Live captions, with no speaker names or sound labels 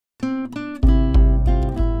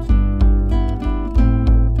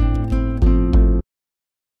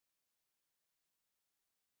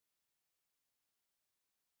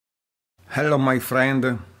Hello my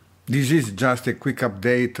friend, this is just a quick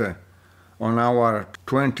update on our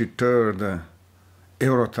 23rd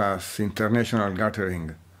Eurotas International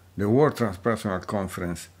Gathering, the World Transpersonal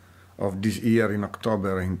Conference of this year in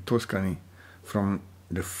October in Tuscany from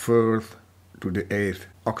the 4th to the 8th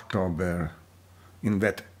October in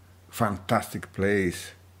that fantastic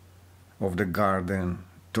place of the Garden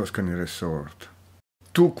Tuscany Resort.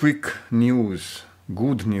 Two quick news,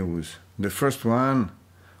 good news. The first one,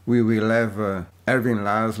 we will have Erwin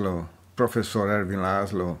Laszlo, Professor Erwin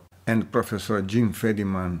Laszlo, and Professor Jean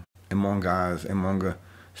Fediman among us, among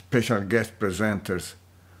special guest presenters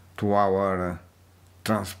to our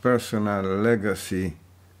transpersonal legacy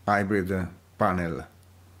hybrid panel.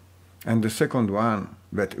 And the second one,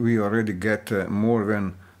 that we already get more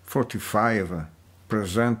than 45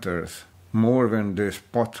 presenters, more than the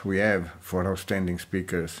spot we have for outstanding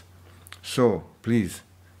speakers. So, please,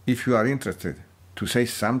 if you are interested to say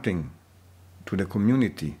something to the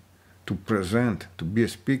community, to present, to be a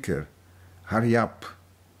speaker, hurry up.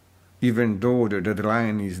 Even though the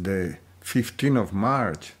deadline is the 15th of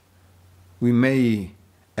March, we may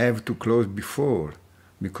have to close before,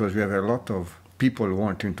 because we have a lot of people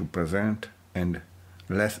wanting to present and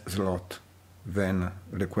less slot than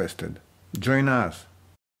requested. Join us.